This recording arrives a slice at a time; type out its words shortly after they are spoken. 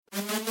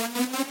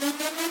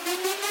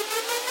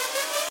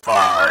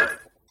5,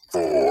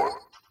 4,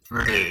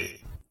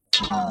 3,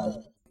 2,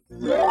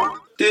 1.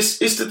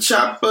 This is the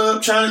chop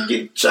up, trying to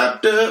get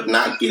chopped up,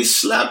 not get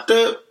slapped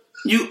up.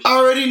 You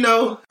already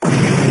know.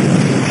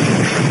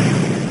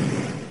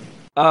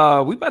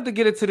 We about to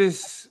get into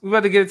this. We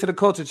about to get into the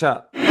culture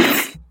chop.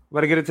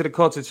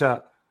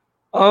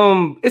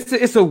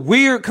 It's a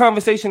weird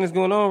conversation that's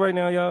going on right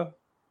now, y'all.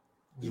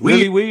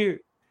 Really weird.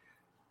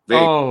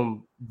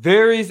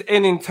 There is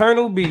an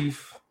internal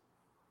beef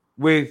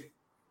with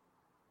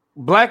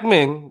black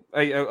men,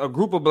 a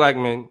group of black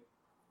men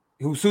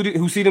who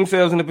see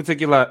themselves in a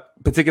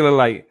particular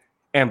light,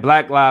 and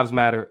Black Lives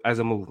Matter as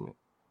a movement.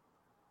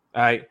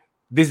 All right,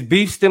 this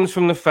beef stems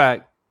from the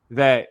fact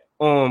that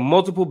on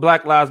multiple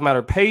Black Lives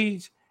Matter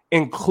page,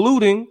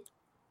 including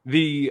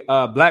the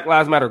Black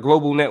Lives Matter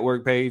Global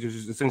Network page, which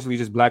is essentially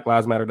just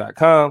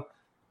blacklivesmatter.com,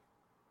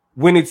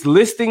 when it's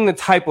listing the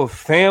type of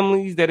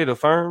families that it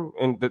affirms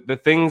and the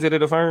things that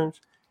it affirms,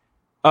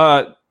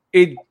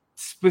 it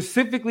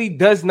specifically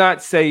does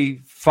not say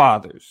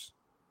fathers.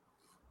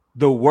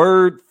 The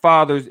word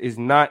fathers is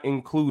not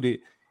included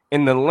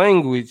in the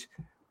language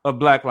of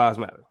Black Lives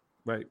Matter,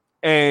 right?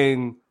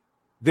 And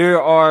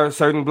there are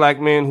certain black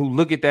men who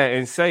look at that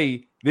and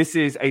say this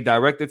is a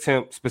direct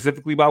attempt,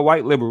 specifically by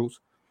white liberals,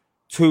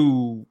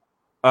 to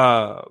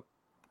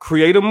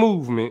create a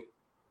movement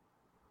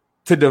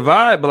to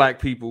divide black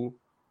people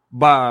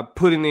by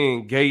putting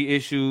in gay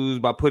issues,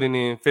 by putting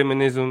in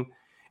feminism,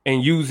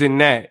 and using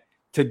that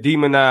to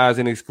demonize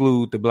and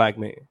exclude the black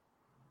man.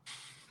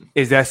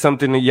 Is that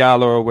something that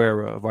y'all are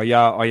aware of? Are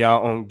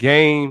y'all on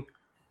game?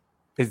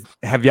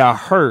 Have y'all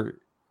heard?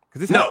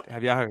 No.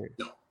 Have y'all heard?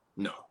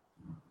 No.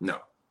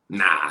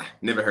 Nah,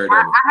 never heard of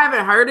it. I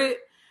haven't heard it,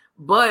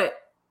 but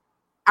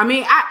I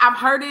mean, I've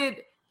heard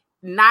it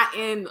not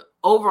in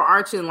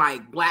overarching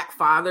like black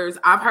fathers.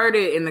 I've heard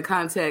it in the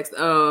context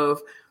of,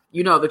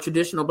 you know, the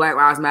traditional Black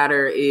Lives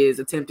Matter is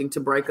attempting to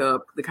break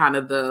up the kind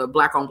of the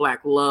black on black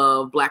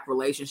love, black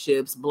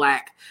relationships,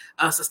 black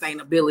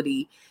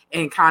sustainability,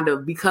 and kind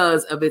of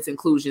because of its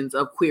inclusions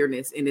of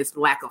queerness and its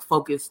lack of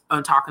focus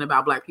on talking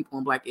about black people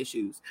and black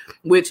issues,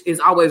 which is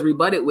always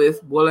rebutted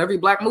with, well, every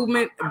black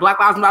movement,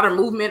 Black Lives Matter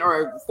movement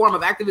or form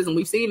of activism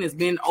we've seen has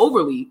been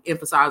overly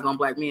emphasized on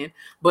black men.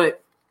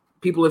 But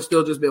people have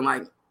still just been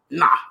like,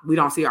 nah, we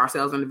don't see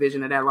ourselves in the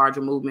vision of that larger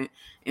movement.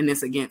 And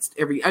it's against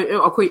every,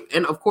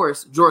 and of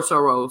course, George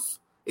Soros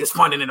is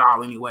funding it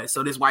all anyway.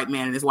 So this white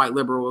man and this white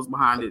liberal is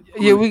behind it.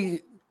 Yeah,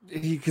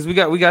 because we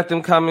got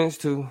them comments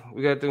too.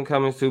 But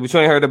you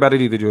ain't heard about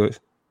it either, George.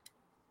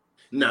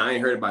 No, I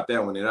ain't heard about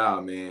that one at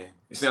all, man.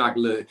 It sounds like a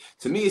little,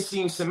 to me, it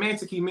seems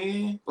semantic-y,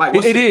 man. Like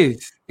it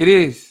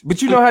is.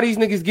 But you know how these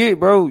niggas get,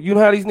 bro. You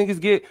know how these niggas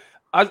get.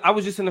 I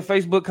was just in a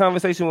Facebook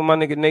conversation with my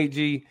nigga Nate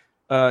G.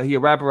 He a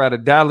rapper out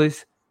of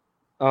Dallas.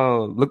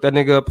 Look that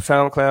nigga up,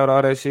 SoundCloud,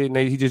 all that shit.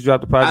 Nate, he just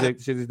dropped the project.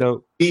 The shit is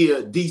dope.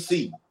 Via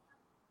DC.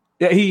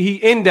 Yeah, he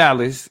in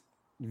Dallas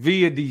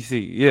via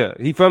DC. Yeah,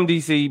 he from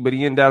DC, but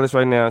he in Dallas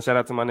right now. Shout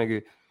out to my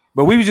nigga.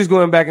 But we was just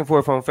going back and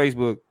forth on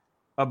Facebook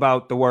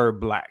about the word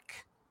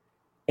black.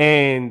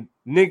 And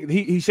nigga,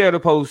 he shared a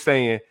post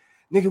saying,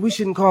 nigga, we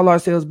shouldn't call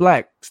ourselves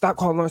black. Stop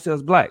calling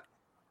ourselves black.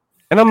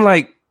 And I'm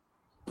like,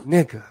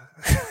 nigga.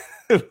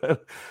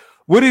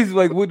 What is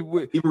like what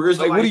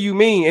do you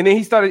mean? And then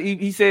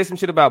he said some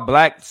shit about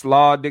Black's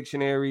Law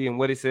Dictionary and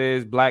what it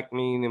says black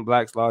mean in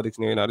Black's Law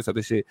Dictionary and all this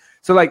other shit.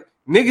 So like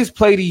niggas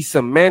play these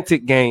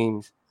semantic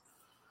games,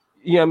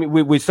 you know what I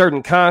mean, with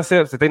certain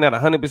concepts that they're not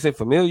 100%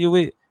 familiar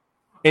with,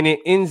 and it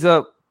ends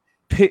up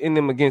pitting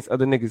them against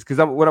other niggas. Because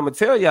what I'm gonna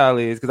tell y'all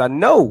is, because I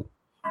know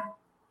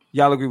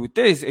y'all agree with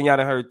this and y'all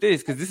done heard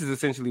this, because this is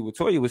essentially what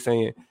Toya was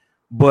saying,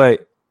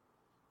 but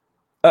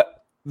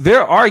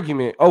their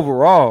argument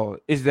overall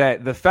is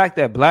that the fact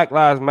that Black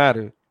Lives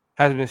Matter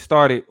has been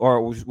started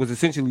or was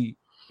essentially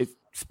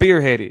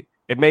spearheaded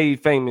and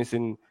made famous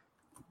and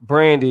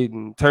branded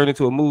and turned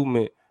into a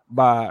movement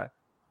by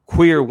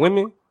queer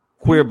women,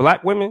 queer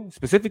black women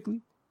specifically,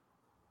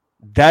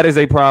 that is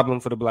a problem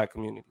for the black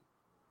community.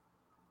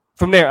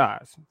 From their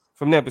eyes,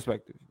 from their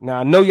perspective. Now,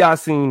 I know y'all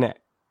seen that.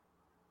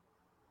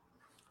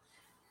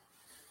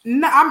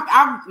 No,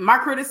 my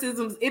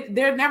criticisms,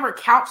 they're never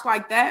couched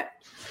like that.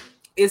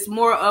 It's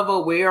more of a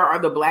where are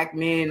the black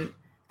men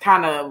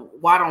kind of,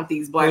 why don't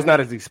these black It's not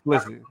as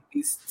explicit.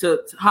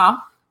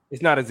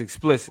 It's not as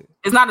explicit.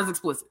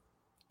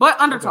 But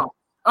undertones. Okay.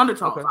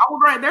 Undertones. Okay. I will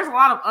grant there's a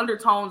lot of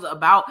undertones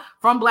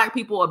from black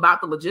people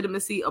about the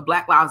legitimacy of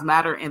Black Lives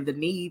Matter and the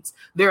needs,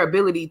 their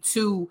ability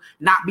to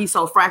not be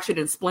so fractured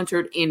and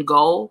splintered in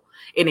goal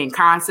and in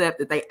concept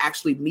that they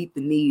actually meet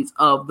the needs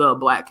of the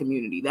black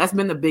community. That's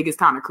been the biggest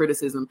kind of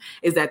criticism,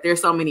 is that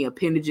there's so many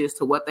appendages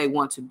to what they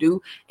want to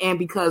do. And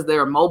because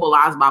they're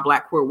mobilized by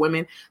black queer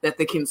women, that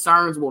the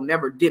concerns will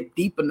never dip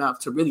deep enough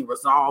to really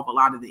resolve a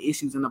lot of the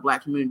issues in the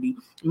black community,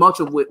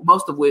 most of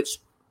which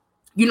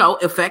you know,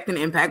 affect and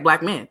impact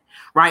black men,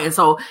 right? And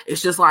so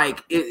it's just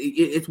like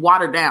it's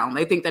watered down.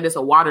 They think that it's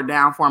a watered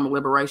down form of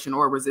liberation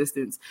or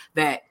resistance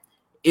that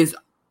is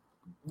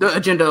the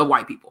agenda of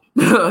white people,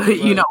 right.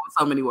 You know, in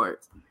so many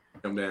words.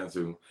 Come down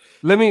to.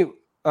 Let me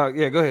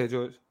Yeah, go ahead,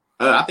 George.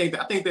 I think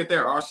that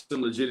there are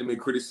some legitimate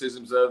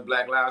criticisms of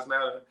Black Lives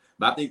Matter,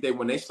 but I think that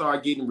when they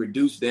start getting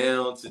reduced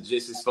down to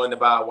just it's funded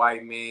by a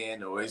white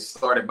man or it's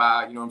started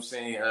by, you know what I'm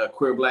saying,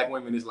 queer Black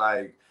women, it's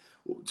like,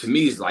 to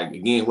me, it's like,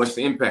 again, what's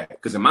the impact?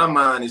 Because in my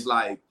mind, it's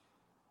like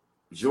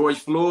George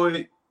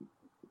Floyd,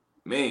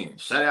 man,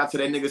 shout out to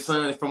that nigga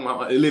son from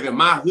live in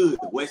my hood,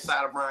 west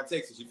side of Bryan,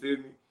 Texas, you feel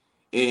me?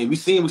 And we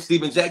seen what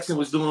Stephen Jackson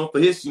was doing for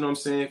his, you know what I'm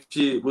saying,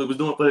 shit, what was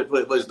doing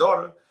for his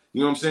daughter. You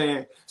know what I'm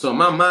saying? So in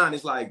my mind,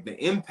 it's like the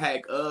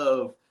impact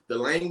of the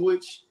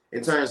language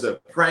in terms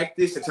of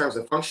practice, in terms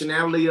of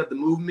functionality of the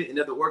movement and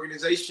of the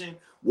organization.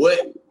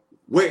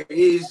 Where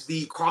is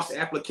the cross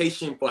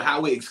application for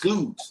how it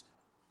excludes?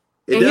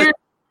 It does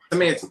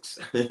semantics.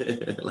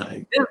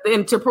 Like,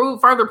 and to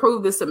further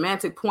prove this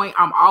semantic point,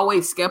 I'm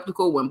always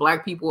skeptical when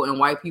Black people and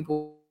white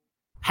people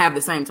have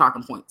the same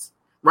talking points,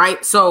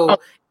 right? So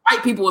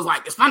white people is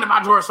like, it's funded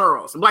by George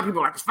Soros, and Black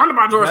people are like, it's funded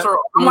by George Soros.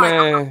 I'm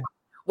like,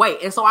 wait,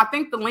 and so I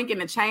think the link in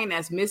the chain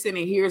that's missing,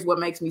 and here's what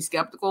makes me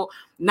skeptical.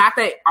 Not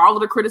that all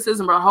of the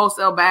criticism are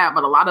wholesale bad,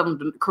 but a lot of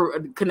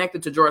them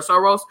connected to George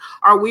Soros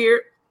are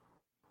weird.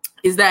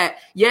 Is that,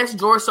 yes,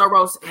 George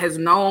Soros has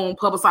known,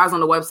 publicized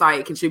on the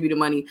website, contributed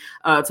money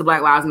to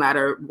Black Lives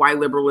Matter, white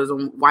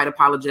liberalism, white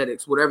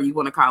apologetics, whatever you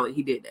want to call it.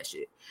 He did that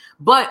shit.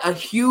 But a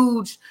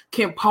huge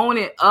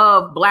component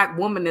of Black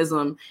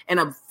womanism and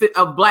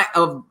of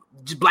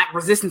Black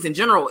resistance in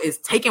general is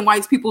taking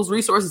white people's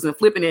resources and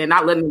flipping it and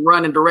not letting them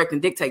run and direct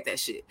and dictate that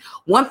shit.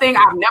 One thing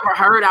I've never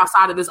heard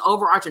outside of this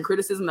overarching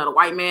criticism that a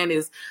white man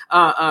is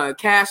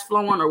cash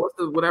flowing, or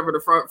whatever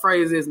the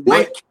phrase is,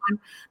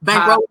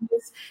 bankroll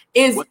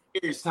is what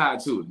is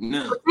tied to it?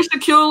 No. Patricia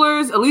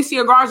Kuehlers,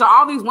 Alicia Garza,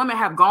 all these women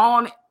have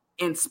gone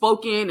and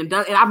spoken and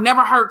done, and I've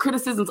never heard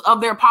criticisms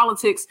of their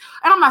politics.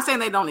 And I'm not saying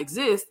they don't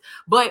exist,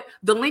 but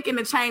the link in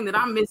the chain that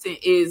I'm missing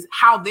is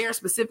how they're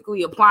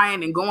specifically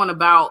applying and going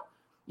about,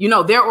 you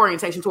know, their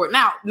orientation toward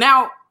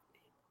now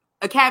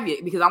a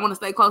caveat, because I want to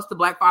stay close to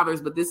Black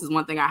fathers, but this is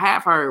one thing I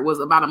have heard was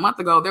about a month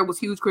ago, there was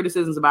huge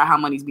criticisms about how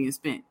money's being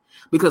spent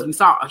because we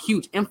saw a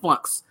huge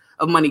influx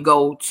of money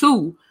go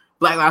to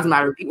Black Lives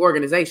Matter, the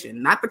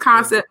organization, not the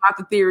concept, not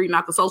the theory,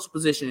 not the social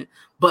position,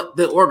 but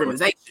the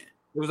organization.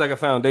 It was like a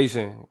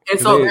foundation. And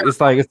so it's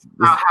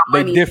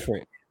they're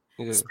different.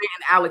 Being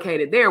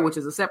allocated there, which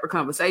is a separate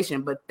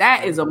conversation, but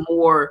that is a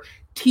more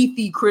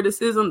teethy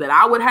criticism that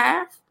I would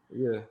have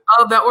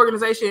of that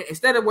organization,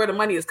 instead of where the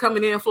money is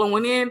coming in,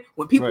 flowing in,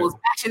 when people is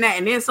matching that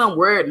and then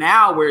somewhere,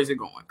 now where is it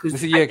going? Because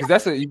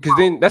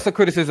that's a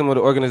criticism of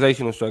the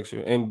organizational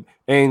structure,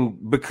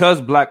 and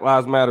because Black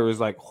Lives Matter is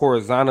like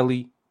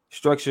horizontally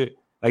structured,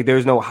 like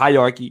there's no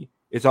hierarchy.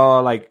 It's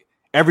all like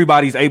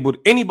everybody's able to,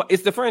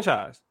 it's the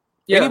franchise.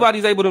 Yeah.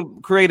 Anybody's able to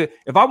create it.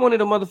 If I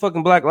wanted a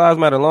motherfucking Black Lives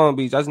Matter Long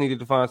Beach, I just needed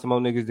to find some more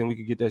niggas, then we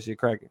could get that shit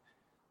cracking.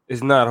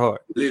 It's not hard.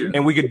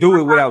 And we could do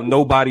it without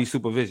nobody's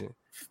supervision.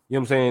 You know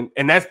what I'm saying?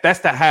 And that's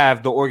to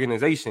have the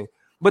organization.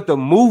 But the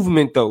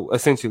movement, though,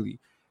 essentially,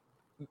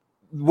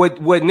 what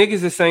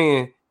niggas is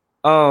saying,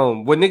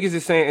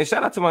 and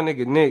shout out to my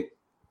nigga Nick,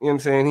 you know what I'm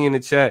saying? He in the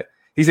chat.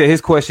 He said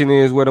his question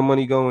is where the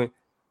money going.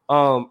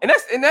 And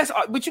that's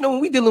but you know,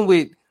 when we dealing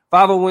with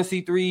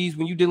 501c3s,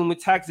 when you dealing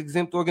with tax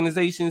exempt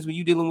organizations, when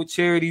you dealing with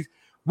charities,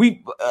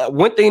 we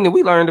one thing that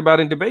we learned about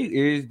in debate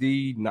is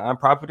the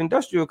nonprofit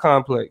industrial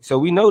complex. So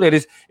we know that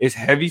it's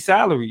heavy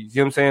salaries.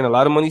 You know what I'm saying? A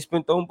lot of money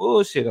spent on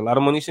bullshit, a lot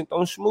of money spent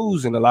on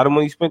schmoozing, a lot of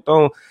money spent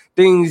on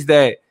things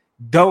that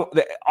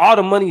all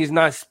the money is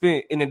not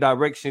spent in the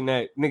direction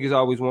that niggas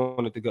always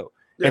wanted to go.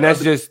 Yeah, and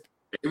that's just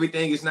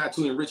everything is not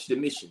to enrich the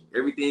mission.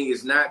 Everything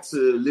is not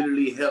to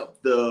literally help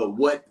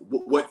what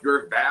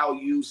your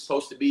value's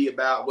supposed to be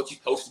about, what you're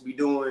supposed to be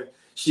doing.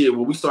 Shit,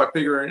 when we start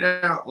figuring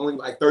it out, only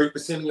like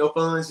 30% of your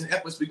funds and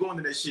efforts be going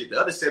to that shit. The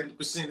other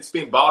 70% is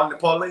spent balling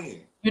and parlaying.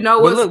 You know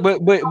what?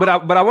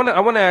 But I want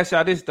to ask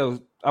y'all this though.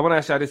 I want to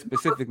ask y'all this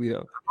specifically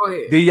though. Go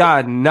ahead. Do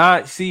y'all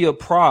not see a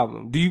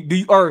problem? Do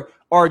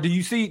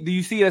you see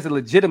it as a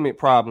legitimate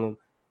problem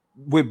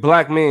with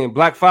Black men,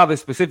 Black fathers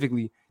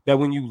specifically, that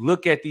when you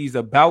look at these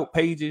about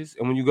pages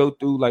and when you go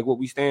through like what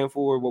we stand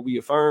for, what we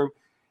affirm,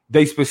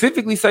 they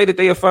specifically say that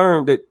they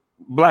affirm that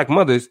Black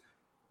mothers,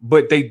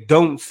 but they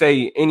don't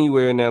say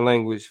anywhere in that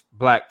language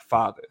Black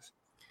fathers.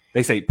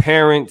 They say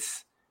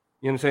parents,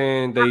 you know what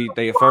I'm saying?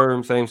 They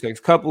affirm same-sex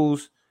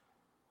couples.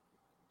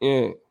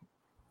 Yeah.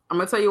 I'm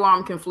gonna tell you why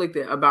I'm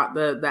conflicted about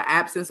the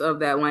absence of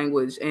that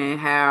language and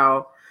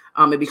how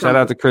it becomes. Shout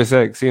out to Chris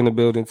X, he in the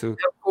building too.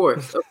 Of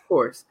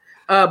course.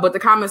 But the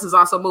comments is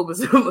also moving.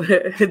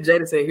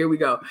 Jada said, "Here we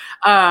go."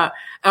 So I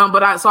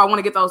want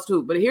to get those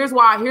too. But here's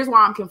why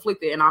I'm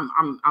conflicted, and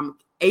I'm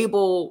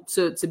able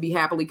to be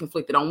happily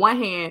conflicted. On one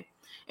hand,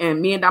 and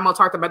me and Damo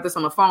talked about this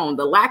on the phone,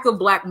 the lack of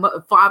Black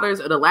fathers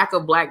or the lack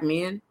of Black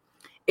men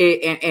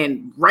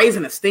and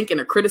raising a stink and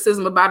a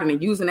criticism about it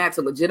and using that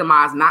to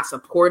legitimize not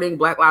supporting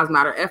Black Lives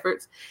Matter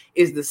efforts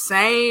is the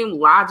same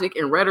logic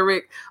and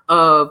rhetoric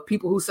of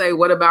people who say,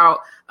 what about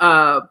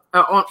on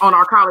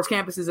our college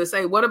campuses that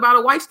say, what about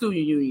a white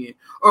student union?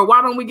 Or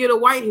why don't we get a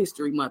white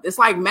history month? It's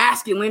like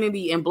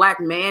masculinity and Black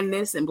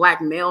manness and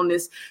Black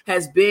maleness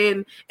has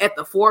been at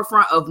the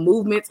forefront of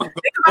movements.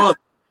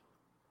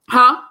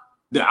 Huh?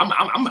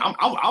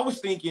 I was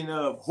thinking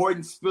of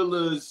Horton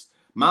Spiller's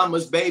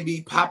Mama's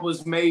Baby,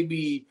 Papa's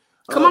Maybe.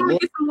 Come on,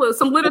 get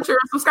some literature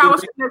and some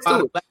scholarship next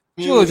to it.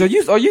 George, are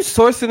you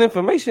sourcing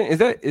information? Is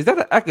that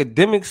an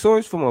academic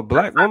source from a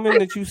Black woman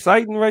that you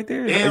citing right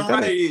there? Damn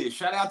right it is.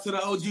 Shout out to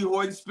the OG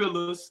Horton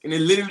Spillers. And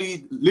then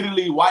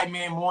literally white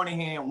man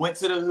Moynihan went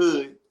to the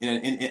hood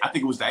and I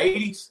think it was the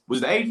 80s. Was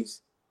it the 80s?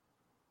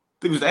 I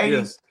think it was the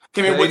 80s.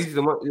 Can't remember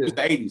it was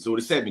the 80s or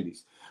the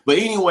 70s. But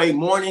anyway,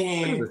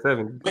 Moynihan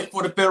went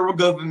for the federal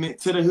government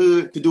to the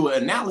hood to do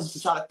an analysis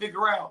to try to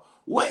figure out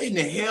what in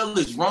the hell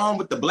is wrong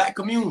with the Black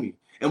community.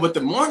 And what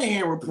the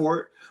Moynihan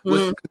report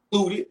was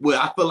concluded,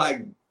 well, I feel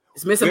like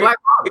it's missing Black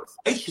fathers.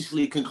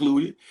 Graciously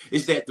concluded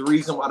is that the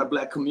reason why the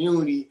Black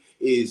community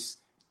is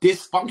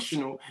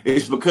dysfunctional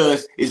is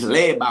because it's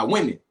led by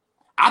women.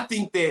 I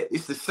think that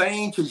it's the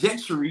same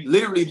trajectory.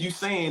 Literally, if you're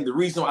saying the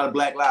reason why the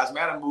Black Lives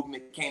Matter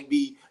movement can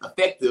be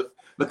effective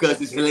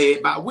because it's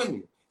led by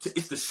women.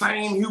 It's the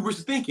same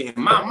hubris thinking.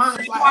 My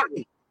mind's like,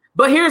 hey.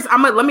 But here's let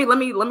me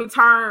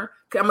turn.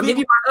 I'm gonna give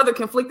you my other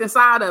conflicting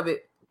side of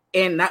it,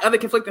 and that other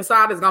conflicting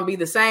side is gonna be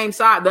the same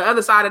side, the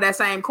other side of that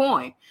same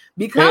coin.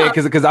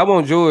 Because I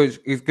want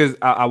George, because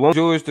I want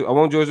George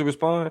to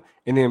respond,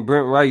 and then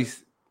Brent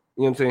Rice.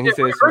 You know what I'm saying? He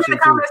said some shit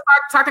too.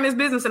 Talking his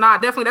business, and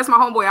that's my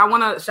homeboy. I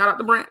want to shout out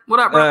to Brent. What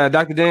up, bro?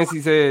 Dr.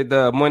 Dancy said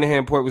the Moynihan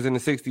report was in the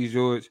 60s,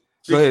 George.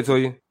 Go ahead,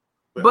 Toya.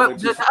 But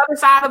the other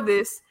side of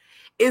this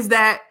is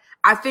that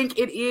I think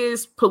it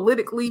is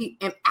politically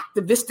and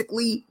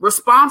activistically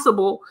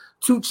responsible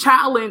to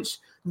challenge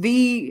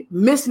the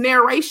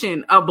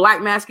misnarration of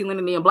Black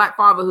masculinity and Black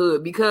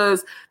fatherhood,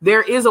 because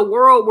there is a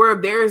world where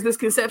there is this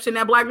conception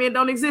that Black men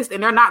don't exist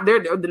and they're not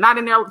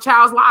in their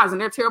child's lives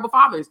and they're terrible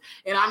fathers.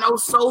 And I know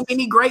so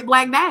many great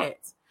Black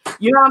dads,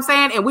 you know what I'm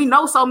saying? And we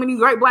know so many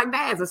great Black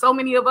dads, and so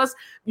many of us,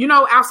 you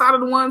know, outside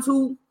of the ones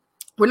who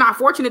we're not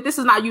fortunate, this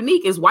is not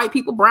unique. It's white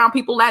people, brown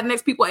people,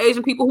 Latinx people,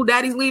 Asian people who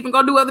daddies leave and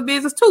go do other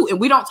business too. And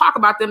we don't talk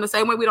about them the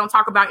same way we don't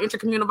talk about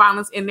intercommunal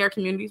violence in their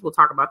communities. We'll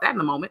talk about that in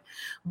a moment.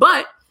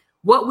 But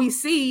what we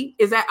see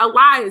is that a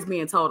lie is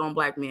being told on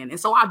Black men. And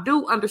so I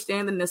do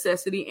understand the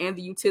necessity and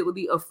the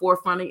utility of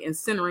forefronting and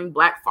centering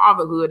Black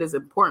fatherhood as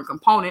an important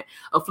component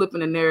of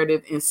flipping the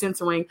narrative and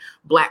centering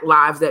Black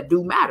lives that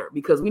do matter,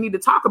 because we need to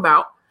talk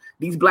about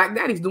these Black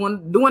daddies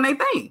doing their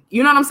thing.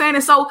 You know what I'm saying?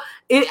 And so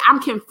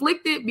I'm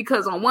conflicted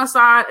because on one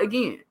side,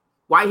 again,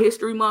 White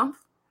History Month,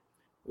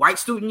 white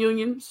student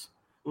unions,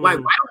 like,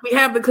 why don't we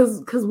have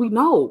because we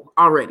know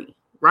already,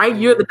 right?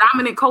 You're the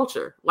dominant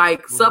culture.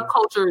 Like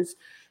subcultures,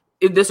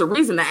 there's a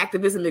reason that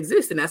activism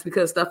exists, and that's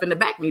because stuff in the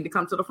back need to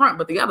come to the front.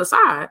 But the other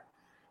side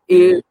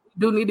is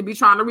do need to be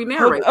trying to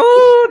re-narrate.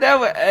 Oh, that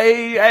was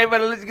I ain't about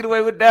to let you get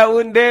away with that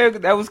one there.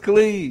 That was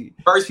clean.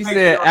 First, she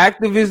said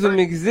activism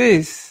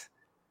exists.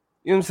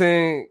 You know what I'm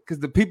saying? Because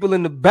the people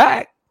in the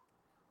back,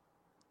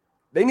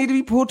 they need to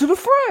be pulled to the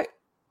front.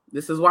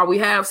 This is why we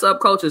have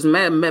subcultures,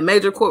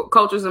 major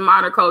cultures and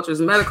minor cultures,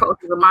 meta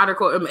cultures and minor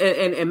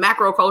and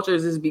macro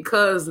cultures, is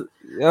because of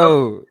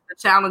the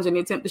challenge and the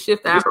attempt to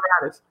shift the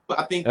apparatus.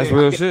 But I think that's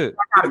real shit.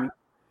 I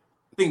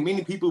think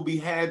many people be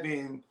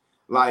having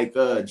like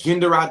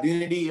gender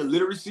identity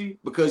illiteracy,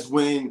 because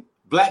when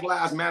Black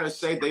Lives Matter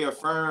say they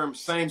affirm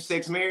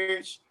same-sex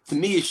marriage, to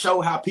me it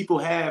show how people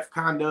have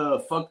kind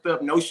of fucked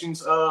up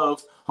notions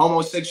of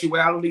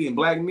homosexuality and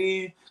Black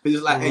men. Because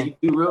it's like, hey,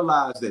 you do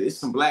realize that it's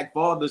some Black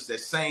fathers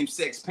that's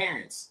same-sex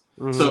parents.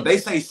 So if they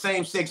say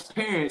same-sex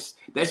parents,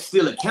 that's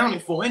still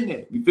accounted for in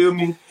there. You feel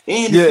me?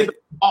 And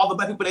all the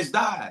Black people that's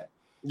died.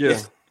 Yeah.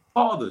 It's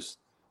fathers.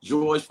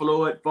 George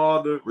Floyd,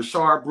 father.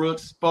 Rashard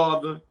Brooks,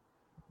 father.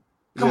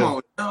 Come on,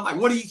 you know, like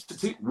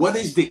what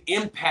is the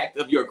impact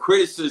of your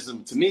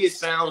criticism? To me, it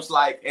sounds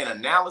like an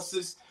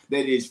analysis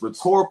that is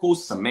rhetorical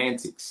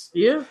semantics.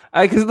 Yeah.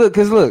 Cause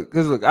look.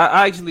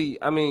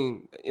 I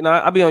mean, you know,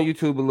 I be on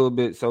YouTube a little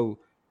bit, so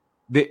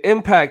the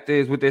impact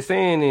is what they're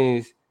saying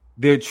is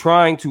they're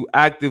trying to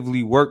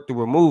actively work to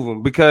remove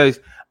them, because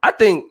I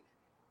think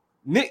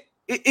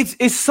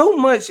it's so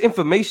much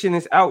information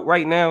is out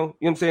right now. You know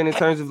what I'm saying, in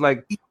terms of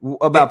like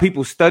about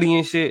people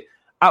studying shit.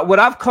 What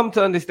I've come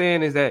to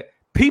understand is that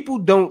people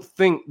don't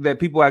think that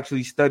people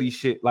actually study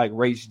shit like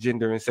race,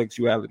 gender, and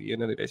sexuality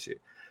and none of that shit.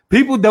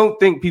 People don't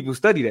think people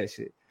study that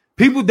shit.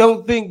 People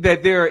don't think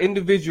that there are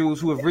individuals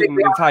who have written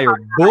entire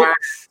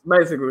books.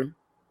 Basically.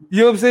 You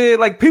know what I'm saying?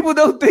 Like, people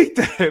don't think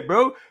that,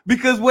 bro.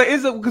 Because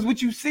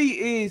what you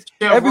see is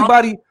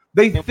everybody,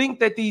 they think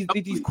that these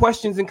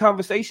questions and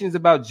conversations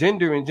about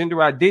gender and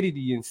gender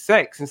identity and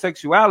sex and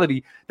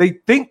sexuality, they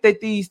think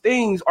that these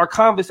things are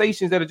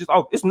conversations that are just,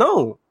 it's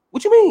known.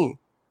 What you mean?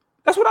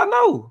 That's what I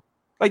know.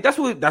 Like, that's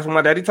what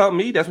my daddy taught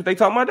me. That's what they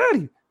taught my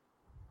daddy.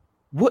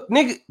 What,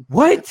 nigga?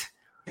 What?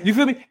 You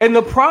feel me? And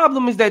the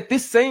problem is that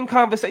this same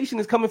conversation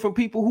is coming from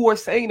people who are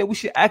saying that we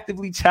should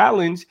actively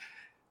challenge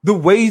the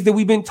ways that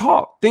we've been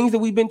taught, things that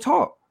we've been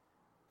taught.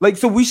 Like,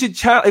 so we should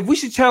if we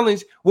should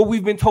challenge what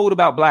we've been told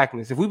about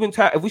blackness, if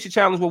we should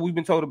challenge what we've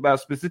been told about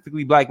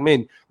specifically black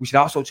men, we should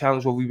also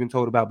challenge what we've been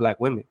told about black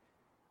women.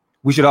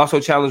 We should also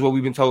challenge what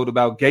we've been told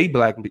about gay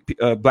black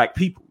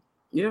people,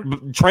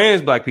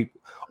 trans black people.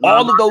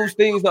 All of those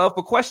things are up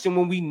for question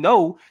when we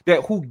know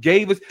that who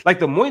gave us, like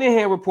the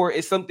Moynihan report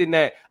is something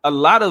that a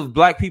lot of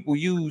black people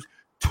use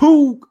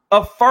to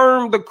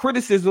affirm the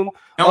criticism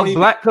of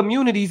black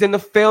communities and the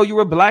failure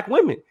of black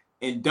women.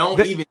 And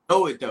even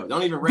know it though.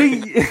 Don't even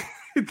recognize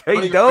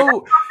They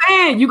don't.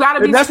 Man, you gotta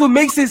be. And that's what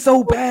makes it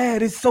so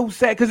bad. It's so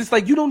sad because it's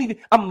like you don't even.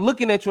 I'm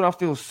looking at you and I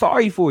feel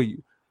sorry for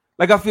you.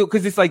 Like I feel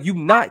because it's like you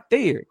not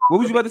there. What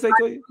was you about to say,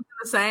 Toya?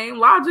 The same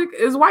logic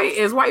as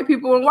white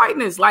people and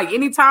whiteness. Like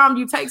anytime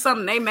you take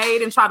something they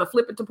made and try to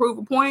flip it to prove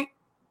a point,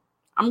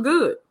 I'm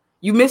good.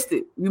 You missed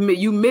it.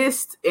 You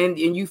missed and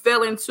you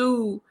fell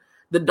into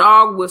the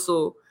dog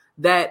whistle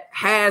that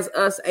has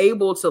us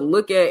able to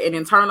look at and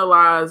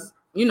internalize,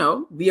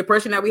 the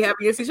oppression that we have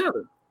against each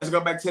other. Let's go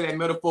back to that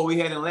metaphor we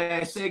had in the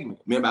last segment.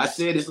 Remember, I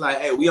said it's like,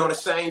 hey, we on the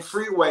same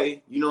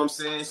freeway. You know what I'm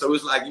saying? So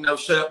it's like,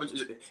 shut up.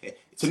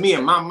 To me,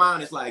 in my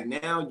mind, it's like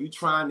now you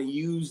trying to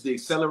use the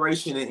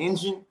acceleration and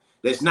engine.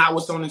 That's not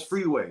what's on this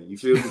freeway. You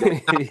feel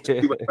me?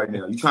 Right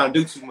now, you trying to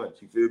do too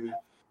much. You feel me?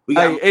 We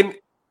got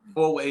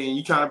four-way, and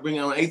you trying to bring it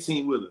on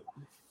 18-wheeler.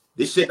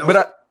 This shit.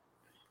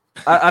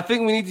 I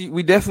think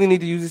we definitely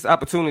need to use this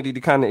opportunity to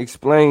kind of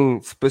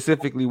explain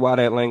specifically why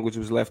that language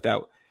was left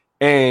out.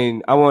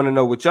 And I want to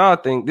know what y'all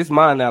think. This is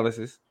my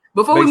analysis.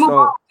 Before we move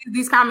on,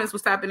 these comments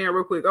was tapping in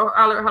real quick.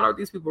 I'll alert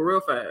these people real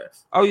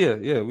fast. Oh,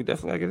 yeah. We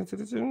definitely got to get into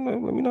this. Let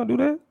me not do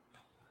that.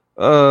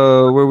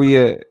 Where we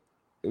at?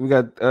 We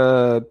got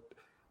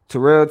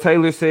Terrell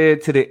Taylor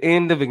said, to the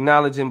end of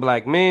acknowledging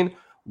black men,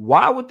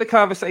 why would the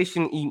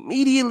conversation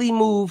immediately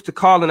move to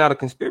calling out a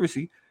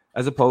conspiracy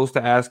as opposed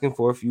to asking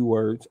for a few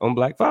words on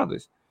black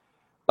fathers?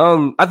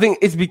 I think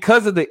it's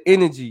because of the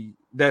energy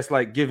that's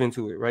like given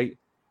to it, right?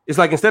 It's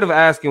like instead of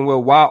asking,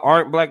 well, why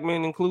aren't black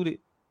men included?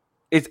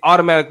 It's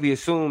automatically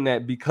assumed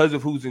that because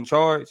of who's in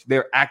charge,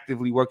 they're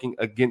actively working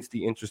against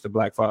the interest of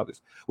black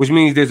fathers, which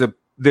means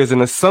there's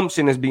an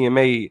assumption that's being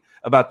made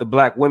about the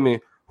black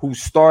women who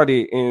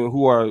started and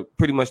who are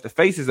pretty much the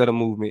faces of the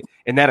movement.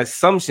 And that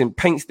assumption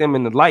paints them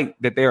in the light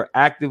that they're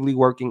actively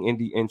working in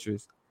the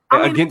interest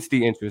against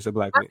the interests of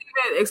black men.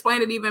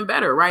 Explain it even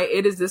better, right?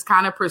 It is this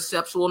kind of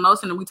perceptual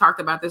notion, and we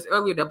talked about this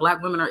earlier, that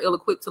black women are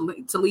ill-equipped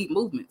to lead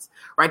movements,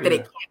 right? That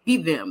it can't be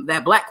them,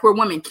 that black queer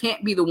women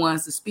can't be the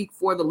ones to speak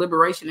for the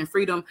liberation and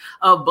freedom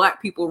of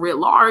black people writ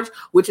large,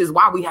 which is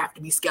why we have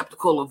to be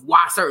skeptical of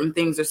why certain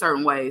things are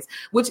certain ways,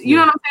 which, you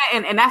know what I'm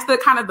saying? And that's the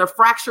kind of the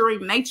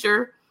fracturing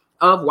nature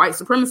of white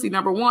supremacy,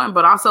 number one,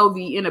 but also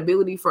the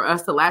inability for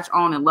us to latch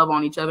on and love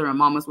on each other in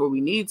moments where we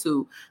need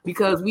to,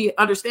 because we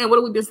understand, what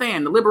have we been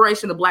saying? The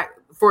liberation of black,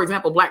 for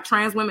example, black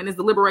trans women is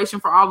the liberation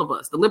for all of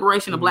us. The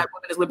liberation of black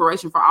women is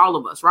liberation for all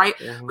of us, right?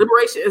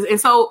 Liberation is, and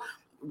so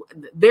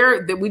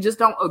that we just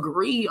don't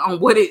agree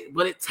on what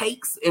it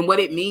takes and what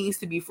it means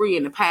to be free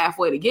and the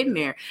pathway to getting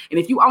there. And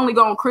if you only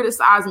gonna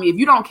criticize me, if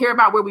you don't care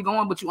about where we're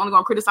going, but you only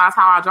gonna criticize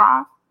how I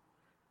drive,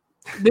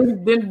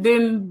 then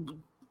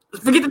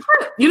forget the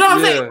trip. You know what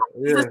I'm saying?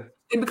 Yeah.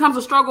 It becomes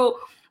a struggle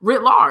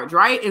writ large,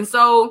 right? And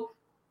so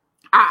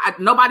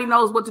nobody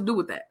knows what to do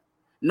with that.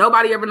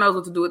 Nobody ever knows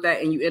what to do with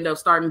that. And you end up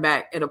starting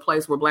back at a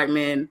place where black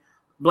men,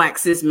 black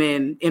cis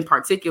men in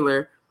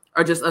particular,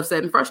 are just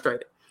upset and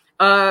frustrated.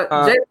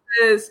 Jada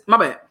says, my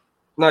bad.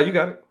 No, you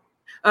got it.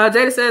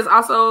 Jada says,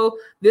 also,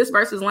 this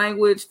versus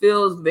language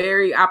feels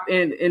very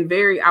in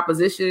very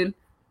opposition.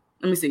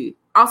 Let me see.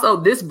 Also,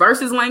 this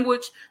versus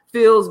language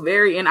feels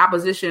very in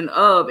opposition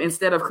of,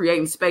 instead of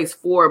creating space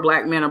for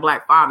black men or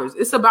black fathers.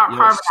 It's about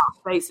carving out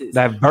spaces.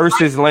 That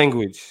versus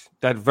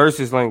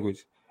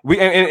language. We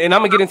and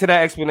I'm gonna get into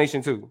that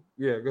explanation too.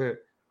 Yeah, go ahead.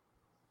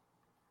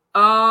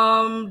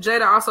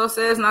 Jada also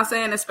says, not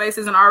saying that space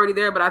isn't already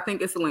there, but I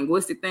think it's a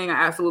linguistic thing.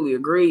 I absolutely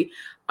agree.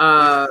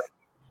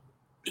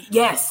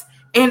 Yes.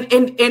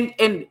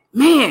 And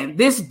man,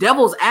 this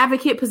devil's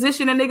advocate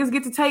position that niggas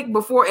get to take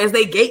before as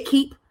they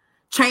gatekeep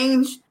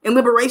change and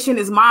liberation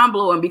is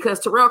mind-blowing, because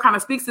Terrell kind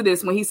of speaks to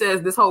this when he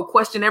says this whole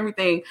question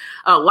everything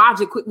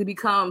logic quickly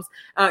becomes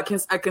a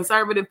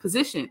conservative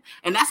position.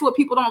 And that's what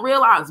people don't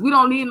realize. We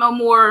don't need no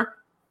more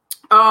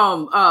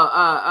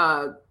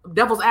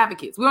devil's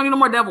advocates. We don't need no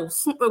more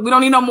devils. We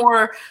don't need no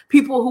more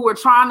people who are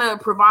trying to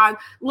provide,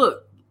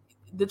 look,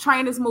 the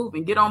train is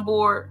moving, get on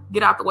board,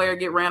 get out the way or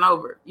get ran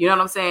over. You know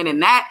what I'm saying?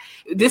 And that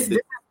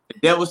the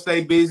devil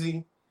stay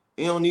busy.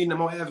 He don't need no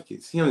more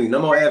advocates. He don't need no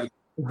more advocates.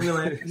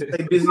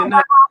 Stay busy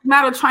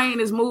not a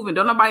train is moving.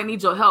 Don't nobody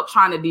need your help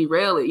trying to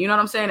derail it. You know what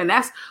I'm saying? And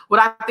that's what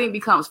I think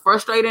becomes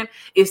frustrating,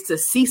 is to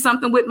see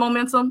something with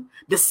momentum,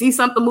 to see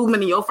something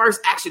movement, and your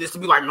first action is to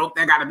be like, nope,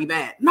 that gotta be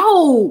bad.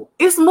 No,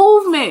 it's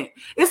movement.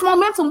 It's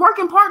momentum. Work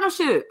in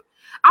partnership.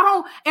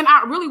 And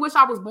I really wish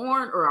I was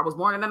born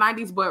in the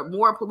 90s, but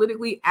more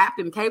politically apt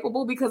and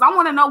capable, because I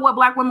want to know what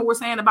Black women were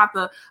saying about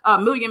the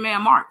Million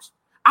Man March.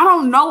 I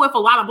don't know if a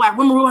lot of Black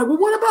women were like, well,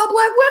 what about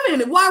Black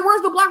women?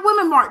 Where's the Black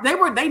women march?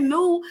 They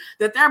knew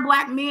that their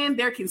Black men,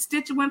 their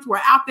constituents were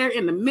out there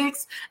in the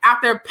mix,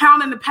 out there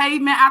pounding the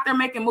pavement, out there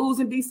making moves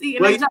in DC.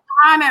 And they jumped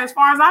behind that, as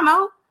far as I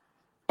know.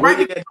 Right?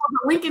 It was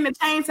linking the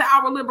chain to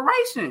our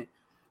liberation.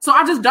 So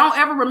I just don't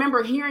ever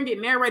remember hearing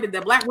it narrated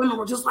that Black women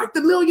were just like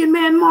the Million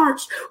Man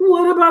March.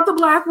 What about the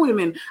Black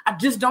women? I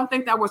just don't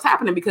think that was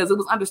happening, because it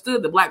was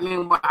understood that Black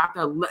men were out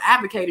there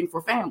advocating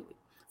for family,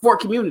 for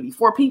community,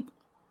 for people.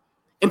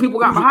 And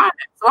people got behind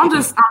it.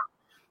 So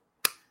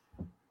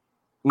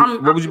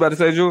what was you about to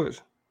say, George?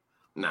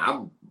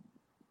 Nah,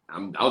 I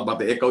was about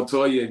to echo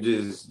Toya and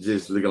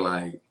just looking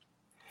like.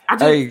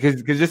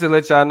 Because just to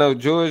let y'all know,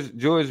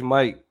 George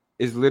mic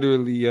is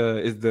literally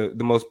is the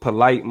most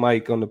polite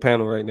mic on the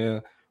panel right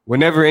now.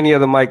 Whenever any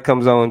other mic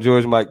comes on,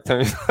 George mic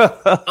turns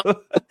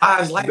up. I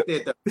was like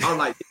that though. I'm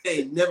like, it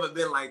ain't never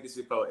been like this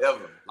before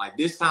ever. Like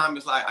this time,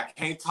 it's like I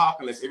can't talk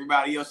unless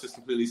everybody else is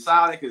completely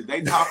silent, because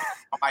they talk.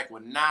 My mic will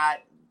not.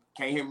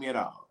 Can't hear me at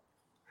all.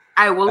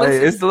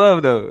 It's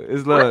love though.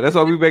 It's love. That's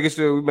why we making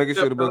sure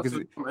the book is.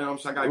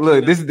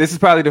 Look, this is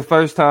probably the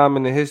first time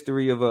in the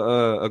history of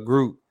a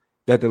group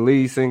that the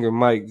lead singer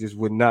Mike just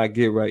would not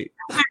get right.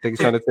 I think he's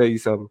trying to tell you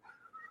something.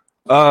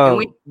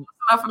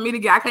 Enough for me to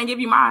get. I can't give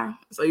you mine,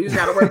 so you just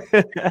gotta work.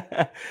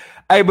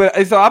 Hey, but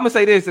so I'm gonna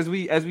say this as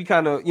we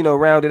kind of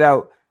round it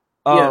out.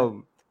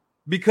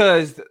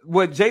 Because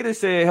what Jada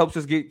said helps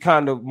us get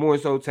kind of more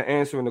so to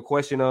answering the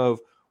question of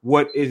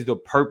what is the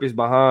purpose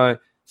behind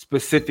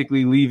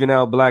specifically leaving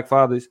out Black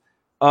fathers,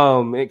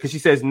 because she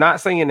says not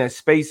saying that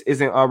space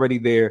isn't already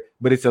there,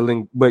 but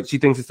but she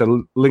thinks it's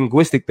a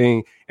linguistic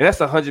thing, and that's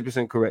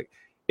 100% correct.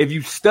 If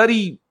you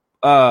study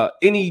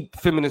any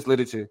feminist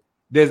literature,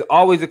 there's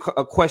always a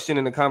question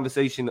in the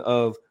conversation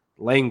of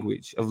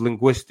language, of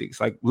linguistics,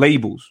 like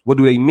labels. What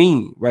do they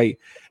mean, right?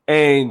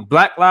 And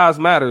Black Lives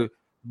Matter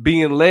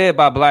being led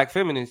by Black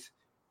feminists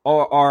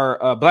or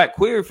Black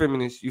queer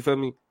feminists, you feel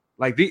me?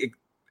 Like these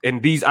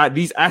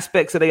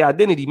aspects of their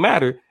identity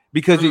matter,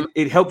 because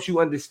it helps you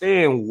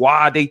understand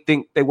why they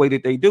think the way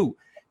that they do.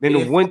 Then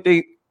the one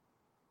thing,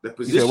 the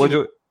position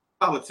of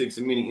politics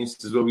in many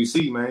instances what we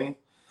see, man.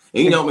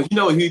 And you know what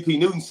Huey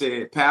Newton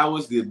said, power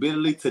is the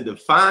ability to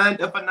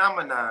define a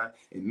phenomenon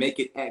and make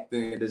it act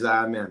in a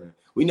desired manner.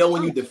 We know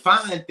when you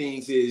define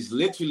things, is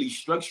literally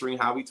structuring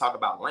how we talk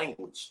about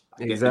language.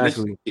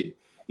 Exactly. You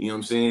know what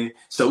I'm saying?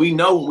 So we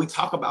know when we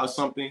talk about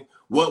something,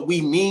 what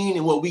we mean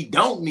and what we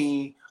don't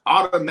mean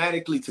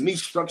automatically, to me,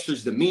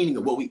 structures the meaning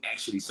of what we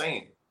actually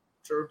saying.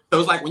 Sure. So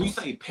it's like when you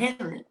say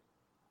parent,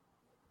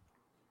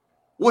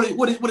 what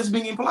is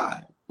being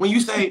implied? When you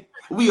say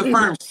we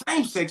affirm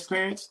same-sex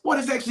parents, what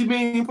is actually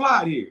being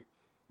implied here?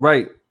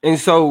 Right. And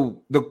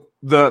so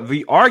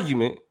the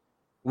argument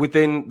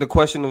within the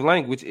question of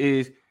language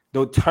is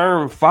the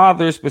term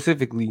father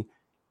specifically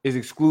is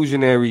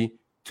exclusionary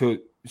to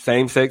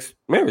same-sex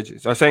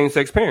marriages or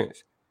same-sex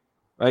parents,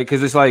 right?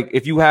 Because it's like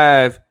if you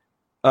have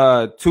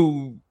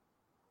two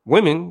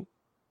women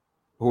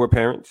who are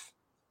parents,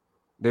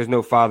 there's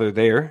no father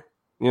there.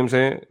 You know what I'm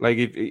saying? Like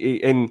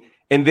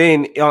and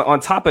then on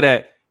top of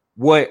that,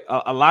 what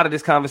a lot of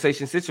this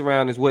conversation sits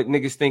around is what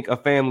niggas think a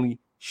family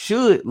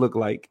should look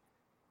like.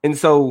 And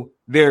so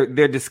they're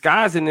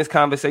disguising this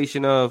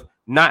conversation of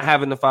not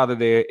having the father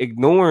there,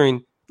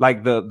 ignoring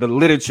like the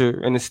literature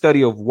and the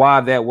study of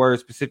why that word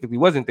specifically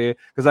wasn't there.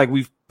 Because like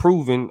we've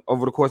proven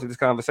over the course of this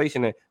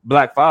conversation that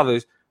Black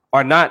fathers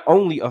are not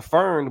only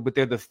affirmed, but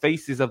they're the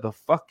faces of the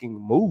fucking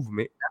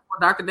movement. That's what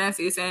Dr.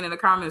 Dancy is saying in the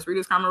comments. Read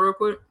his comment real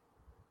quick.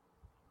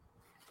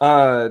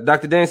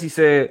 Dr. Dancy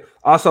said,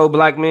 also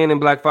Black men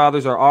and Black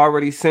fathers are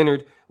already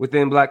centered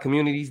within Black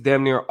communities.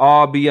 Damn near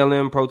all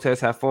BLM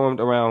protests have formed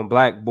around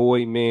Black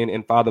boy, men,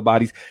 and father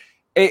bodies.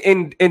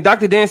 And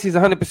Dr. Dancy is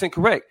 100%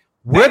 correct.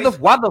 Why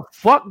the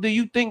fuck do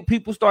you think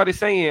people started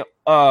saying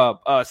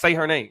say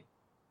her name?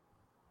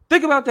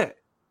 Think about that.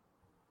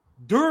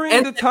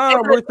 During the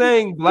time we're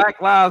saying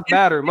Black Lives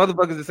Matter,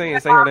 motherfuckers are saying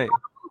say her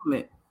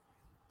name.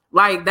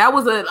 Like that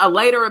was a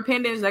later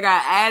appendage that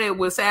got added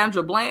with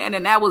Sandra Bland,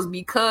 and that was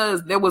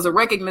because there was a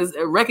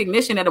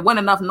recognition that there wasn't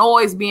enough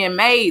noise being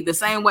made. The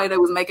same way they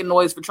was making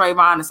noise for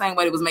Trayvon, the same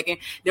way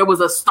there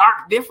was a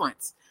stark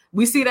difference.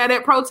 We see that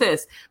at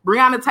protests.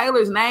 Breonna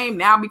Taylor's name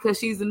now, because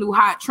she's the new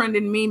hot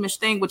trending meme-ish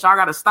thing, which y'all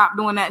got to stop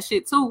doing that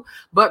shit too.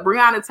 But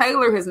Breonna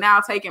Taylor has now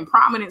taken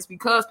prominence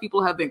because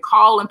people have been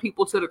calling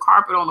people to the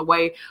carpet on the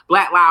way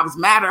Black Lives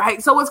Matter. Hey,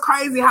 so it's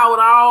crazy how it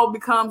all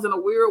becomes in a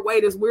weird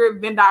way, this weird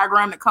Venn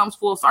diagram that comes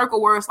full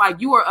circle, where it's like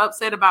you are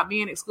upset about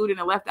being excluded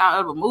and left out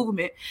of a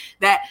movement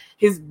that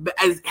has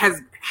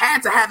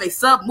had to have a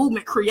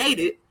sub-movement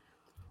created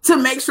to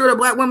make sure that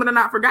Black women are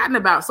not forgotten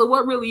about. So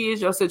what really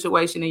is your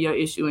situation and your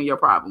issue and your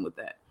problem with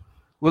that?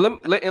 Well,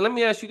 let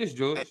me ask you this,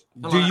 George.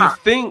 Do you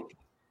think,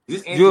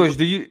 George,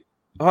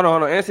 hold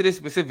on, answer this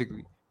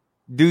specifically.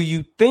 Do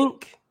you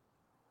think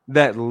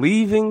that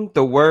leaving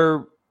the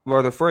word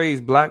or the phrase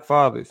Black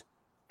fathers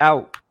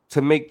out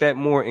to make that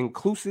more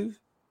inclusive?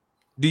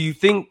 Do you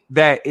think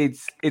that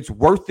it's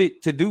worth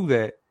it to do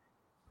that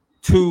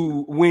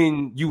to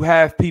when you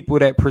have people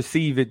that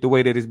perceive it the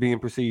way that it's being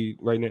perceived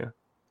right now?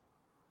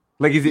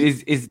 Like,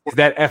 is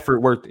that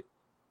effort worth it?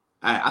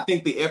 I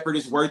think the effort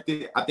is worth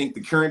it. I think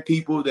the current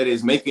people that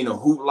is making a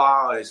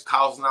hoopla, is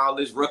causing all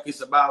this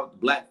ruckus about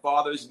Black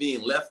fathers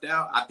being left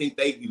out, I think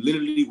they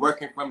literally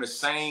working from the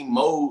same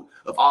mode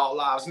of all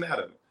lives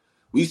matter.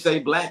 We say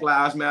Black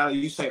lives matter,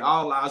 you say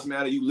all lives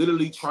matter. You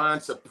literally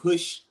trying to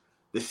push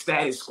the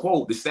status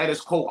quo. The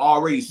status quo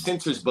already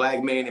centers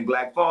Black men and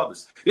Black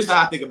fathers. This is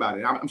how I think about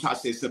it. I'm trying to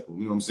say it simple.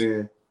 You know what I'm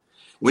saying?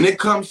 When it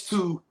comes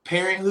to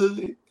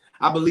parenthood,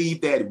 I believe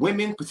that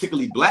women,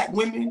 particularly Black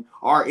women,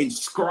 are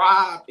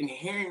inscribed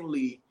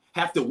inherently,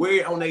 have to wear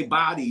it on their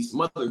bodies,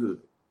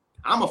 motherhood.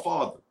 I'm a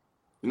father.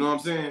 You know what I'm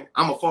saying?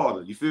 I'm a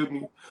father. You feel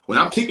me? When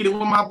I'm kicking it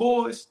with my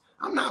boys,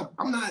 I'm not,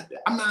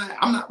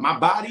 my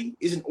body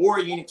isn't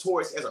oriented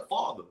towards as a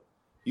father.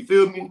 You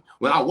feel me?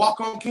 When I walk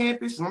on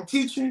campus and I'm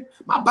teaching,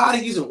 my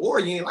body isn't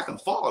oriented like a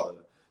father.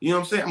 You know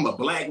what I'm saying? I'm a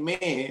Black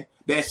man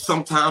that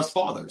sometimes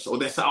fathers, or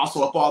that's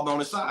also a father on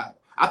the side.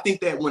 I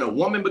think that when a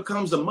woman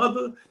becomes a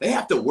mother, they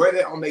have to wear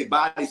that on their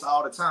bodies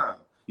all the time.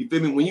 You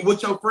feel me? When you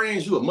with your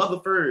friends, you a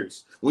mother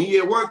first. When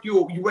you at work,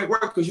 you at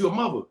work because you a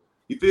mother.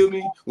 You feel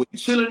me? When you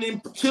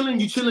chilling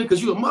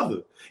because you a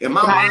mother. And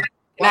my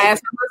can I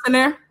ask a person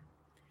there?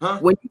 Huh?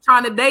 When you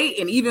trying to date,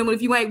 and even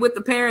if you ain't with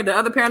the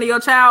other parent of your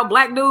child,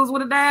 Black dudes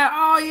with a dad,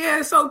 oh yeah,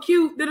 it's so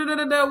cute,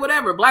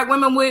 whatever. Black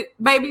women with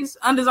babies,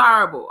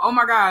 undesirable. Oh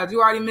my God,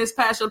 you already missed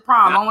past your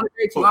prom. I want to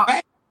date you.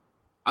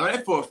 I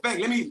mean, for a fact,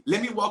 let me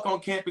walk on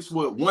campus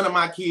with one of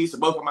my kids or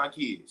both of my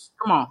kids.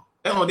 Come on.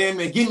 They don't damn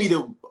give me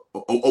the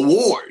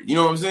award, you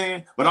know what I'm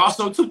saying? But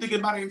also, too, thinking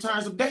about it in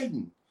terms of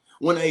dating.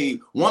 When a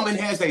woman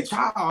has a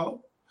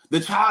child, the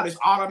child is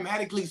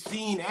automatically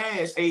seen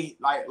as a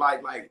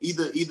like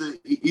either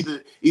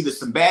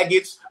some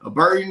baggage, a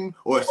burden,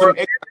 or some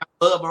extra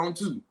love on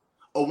too.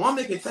 A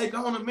woman can take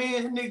on a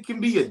man, and it can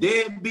be a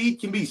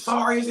deadbeat, can be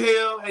sorry as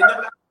hell, and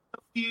never got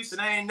kids, and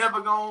they ain't never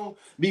gonna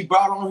be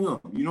brought on him.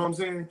 You know what I'm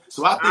saying?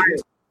 So I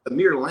think the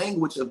mere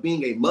language of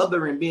being a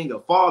mother and being a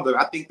father,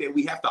 I think that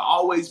we have to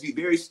always be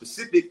very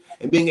specific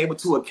in being able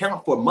to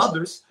account for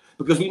mothers,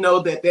 because we know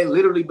that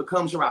literally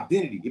becomes your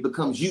identity. It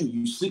becomes you.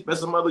 You sleep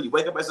as a mother, you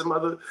wake up as a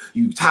mother,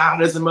 you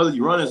tired as a mother,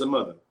 you run as a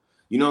mother.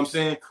 You know what I'm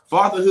saying?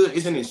 Fatherhood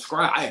isn't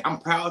inscribed. I'm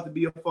proud to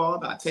be a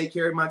father. I take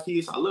care of my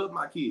kids. I love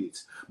my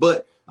kids.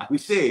 But like we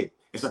said,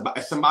 it's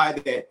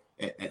somebody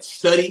that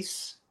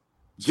studies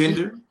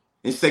gender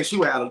and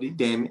sexuality,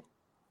 damn it.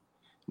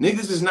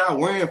 Niggas is not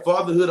wearing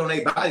fatherhood on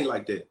their body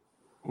like that.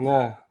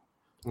 Nah.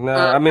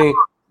 I mean,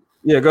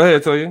 yeah, go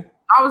ahead, Toya.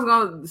 I was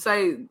gonna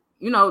say,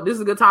 this is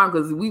a good time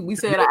because we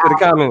said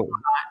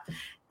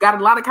got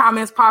a lot of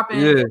comments popping.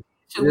 Yeah.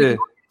 Should we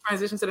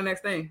transition to the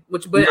next thing? I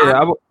want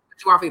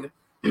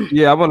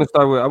to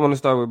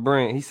start with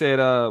Brent. He said,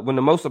 when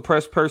the most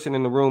oppressed person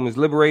in the room is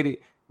liberated,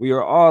 we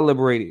are all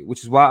liberated,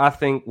 which is why I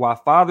think while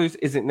fathers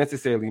isn't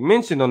necessarily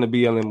mentioned on the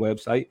BLM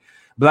website,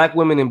 Black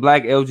women and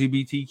Black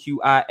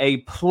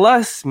LGBTQIA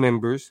plus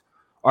members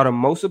are the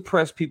most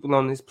oppressed people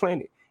on this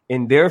planet.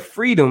 In their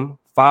freedom,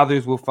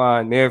 fathers will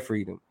find their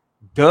freedom.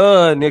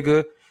 Duh,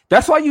 nigga.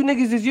 That's why you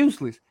niggas is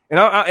useless. And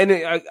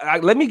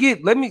let me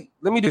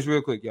do this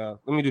real quick, y'all.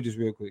 Let me do this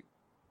real quick.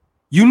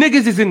 You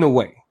niggas is in the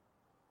way.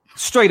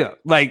 Straight up.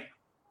 Like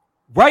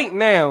right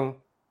now,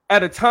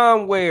 at a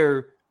time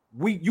where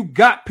you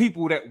got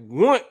people that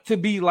want to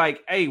be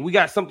like, hey, we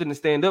got something to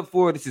stand up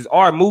for. This is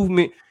our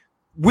movement.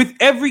 With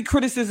every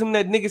criticism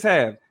that niggas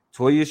have,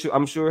 Toya,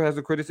 I'm sure, has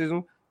a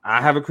criticism.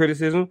 I have a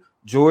criticism.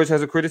 George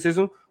has a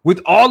criticism. With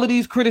all of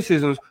these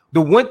criticisms,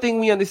 the one thing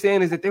we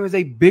understand is that there is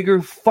a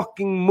bigger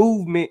fucking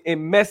movement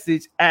and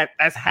message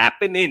that's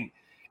happening.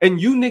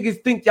 And you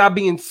niggas think y'all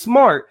being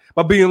smart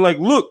by being like,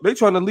 look, they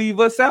trying to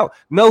leave us out.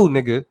 No,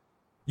 nigga.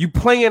 You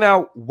playing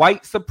out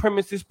white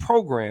supremacist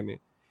programming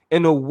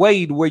in a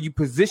way where you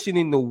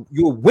positioning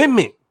your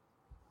women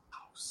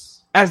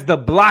as the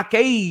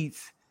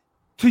blockades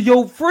to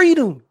your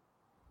freedom.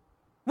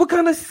 What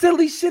kind of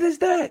silly shit is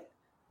that?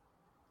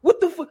 What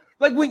the fuck?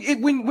 Like when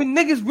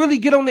niggas really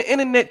get on the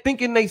internet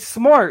thinking they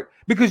smart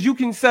because you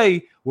can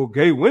say, well,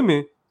 gay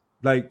women,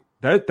 like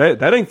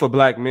that ain't for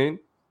Black men.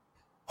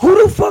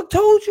 Who the fuck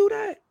told you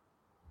that?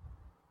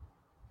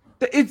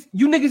 It's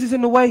you niggas is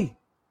in the way.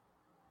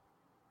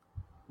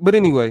 But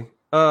anyway,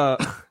 I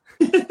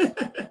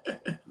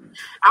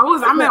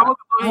was on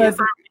here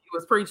he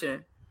was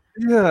preaching.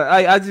 Yeah,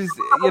 I just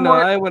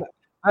I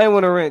ain't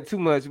want to rant too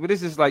much, but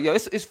it's just like, yo,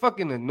 it's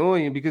fucking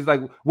annoying because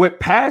like what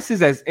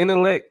passes as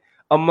intellect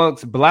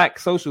amongst Black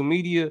social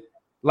media,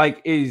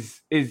 like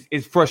is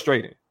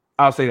frustrating.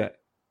 I'll say that.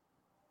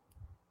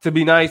 To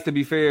be nice, to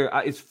be fair,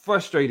 it's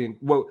frustrating.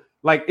 Well,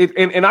 like it,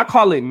 and I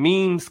call it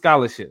meme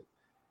scholarship.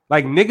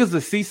 Like niggas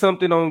will see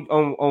something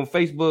on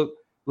Facebook,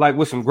 like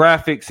with some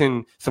graphics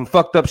and some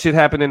fucked up shit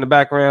happen in the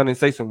background and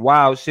say some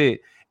wild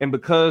shit. And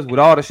because with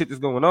all the shit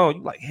that's going on,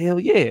 you like, hell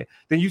yeah.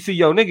 Then you see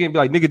your nigga and be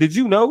like, nigga, did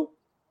you know?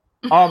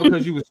 All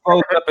because you was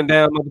scrolling up and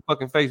down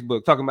motherfucking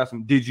Facebook talking about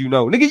some did you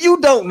know? Nigga, you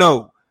don't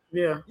know.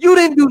 Yeah. You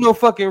didn't do no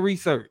fucking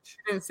research.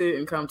 You didn't sit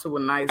and come to a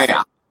nice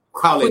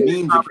call it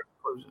memes.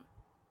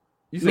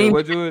 You said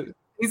what, George?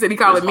 He said he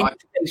called it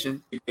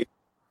memefication.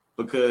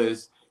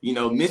 Because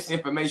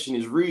misinformation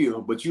is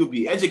real, but you'll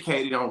be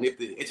educated on if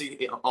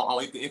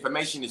the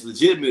information is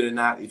legitimate or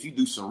not if you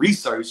do some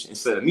research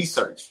instead of me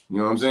search. You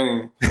know what I'm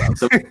saying?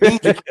 So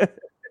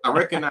I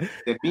recognize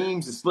that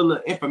memes is full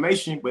of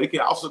information, but it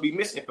can also be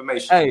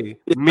misinformation. Hey,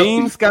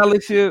 meme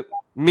scholarship,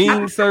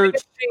 meme search.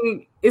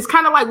 It's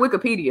kind of like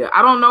Wikipedia.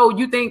 I don't know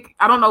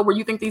where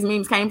you think these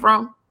memes came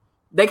from.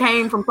 They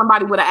came from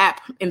somebody with an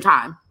app in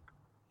time.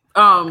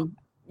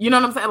 You know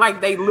what I'm saying? Like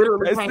they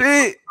literally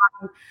came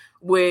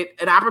with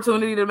an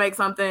opportunity to make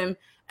something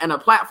and a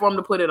platform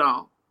to put it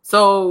on.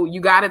 So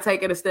you got to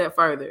take it a step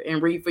further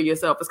and read for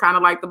yourself. It's kind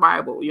of like the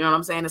Bible. You know what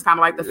I'm saying? It's kind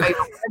of like the faith,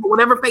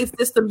 whatever faith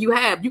system you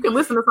have. You can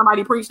listen to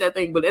somebody preach that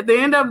thing, but at the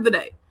end of the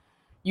day,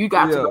 you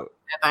got to go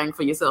that thing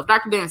for yourself.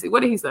 Dr. Dancy,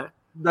 what did he say?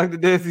 Dr.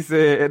 Dancy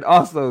said, and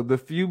also the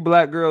few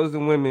black girls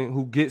and women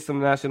who get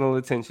some national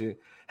attention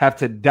have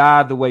to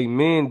die the way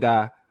men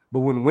die.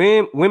 But when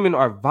women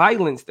are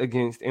violenced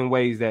against in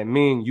ways that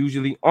men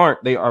usually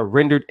aren't, they are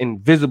rendered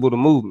invisible to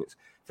movements.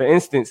 For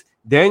instance,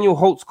 Daniel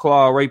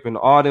Holtzclaw raping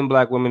all them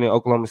black women in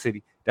Oklahoma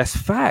City. That's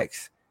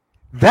facts.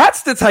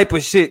 That's the type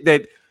of shit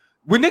that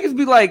when niggas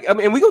be like, I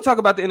mean, and we gonna talk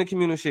about the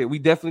intercommunal shit. We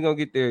definitely gonna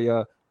get there,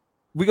 y'all.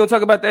 We gonna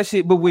talk about that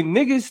shit. But when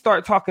niggas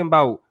start talking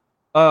about,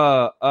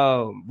 well,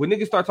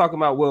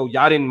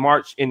 y'all didn't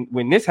march and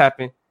when this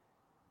happened,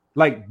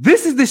 like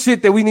this is the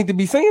shit that we need to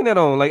be saying that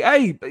on. Like,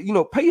 hey, you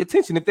know, pay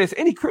attention. If there's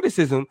any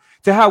criticism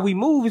to how we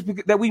move, is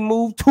that we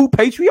move too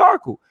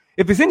patriarchal.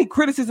 If there's any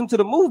criticism to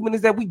the movement,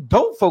 is that we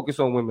don't focus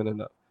on women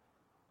enough.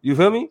 You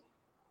feel me?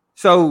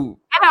 So,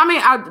 and I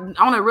mean,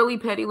 on a really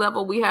petty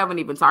level, we haven't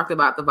even talked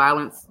about the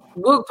violence.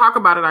 We'll talk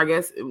about it, I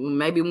guess,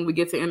 maybe when we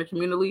get to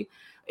intercommunity,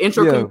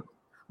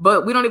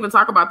 but we don't even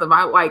talk about the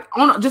violence, like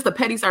on just a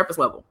petty surface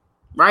level,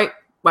 right?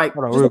 Like,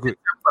 hold on, real quick.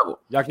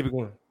 Y'all keep it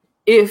going.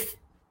 If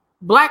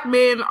black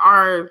men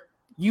are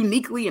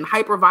uniquely and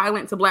hyper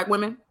violent to black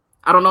women,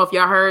 I don't know if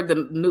y'all heard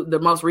the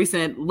most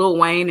recent Lil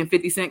Wayne and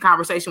 50 Cent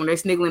conversation when they're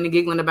sniggling and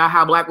giggling about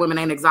how black women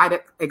ain't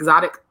exotic.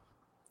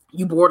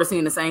 You bored of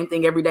seeing the same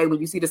thing every day. When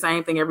you see the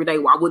same thing every day,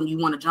 why wouldn't you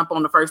want to jump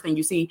on the first thing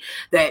you see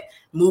that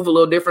move a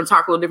little different,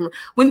 talk a little different?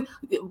 When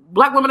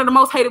black women are the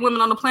most hated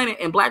women on the planet,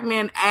 and black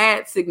men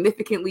add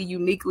significantly,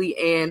 uniquely,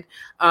 and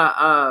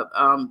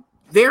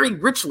very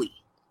richly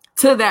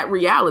to that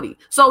reality.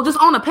 So just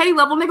on a petty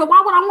level, nigga, why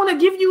would I want to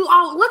give you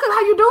all? Look at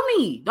how you do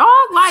me, dog.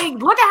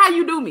 Like, look at how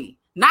you do me.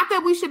 Not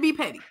that we should be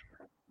petty,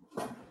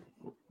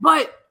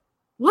 but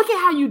look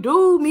at how you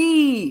do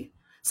me.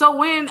 So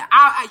when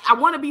I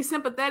want to be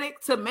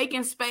sympathetic to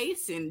making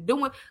space and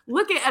doing,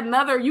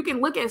 you can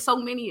look at so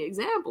many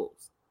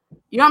examples.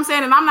 You know what I'm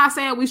saying? And I'm not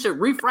saying we should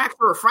refracture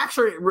or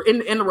fracture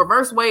in the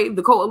reverse way,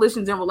 the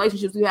coalitions and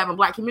relationships we have in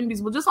black communities,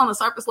 but just on the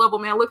surface level,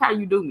 man, look how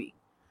you do me.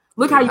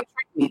 Look how you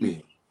treat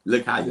me.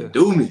 Look how you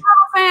do me. You know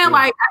what I'm saying?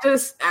 Like,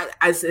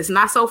 it's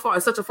not so far,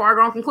 it's such a far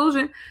gone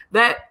conclusion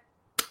that,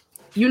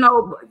 you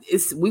know,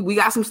 we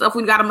got some stuff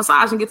we got to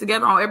massage and get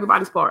together on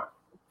everybody's part.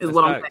 That's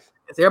what I'm saying.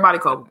 It's everybody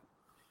covered.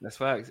 That's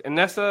facts, and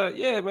that's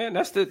man.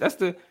 That's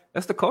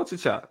the culture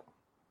chop.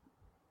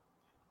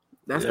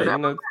 That's you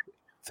know,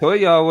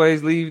 Toya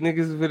always leave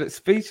niggas with it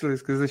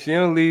speechless because if she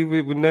don't leave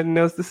it with nothing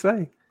else to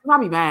say, I'll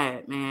be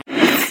mad, man.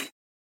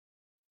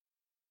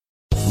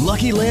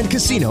 Lucky Land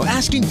Casino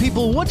asking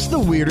people, "What's the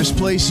weirdest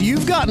place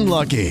you've gotten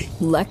lucky?"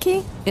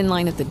 Lucky? In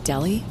line at the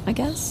deli, I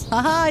guess.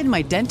 Aha, in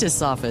my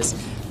dentist's office.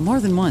 More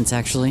than once,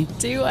 actually.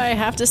 Do I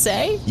have to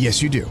say?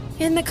 Yes, you do.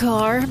 In the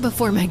car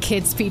before my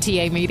kids'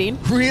 PTA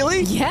meeting.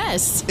 Really?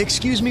 Yes.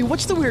 Excuse me,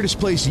 what's the weirdest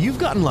place you've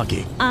gotten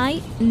lucky?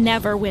 I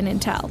never win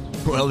and tell.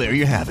 Well, there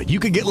you have it. You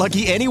can get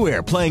lucky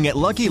anywhere, playing at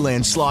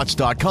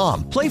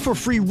LuckyLandSlots.com. Play for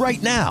free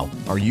right now.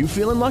 Are you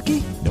feeling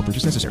lucky? No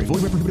purchase necessary.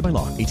 Void where prohibited by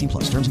law.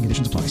 18+. Terms and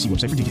conditions apply. See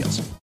website for details.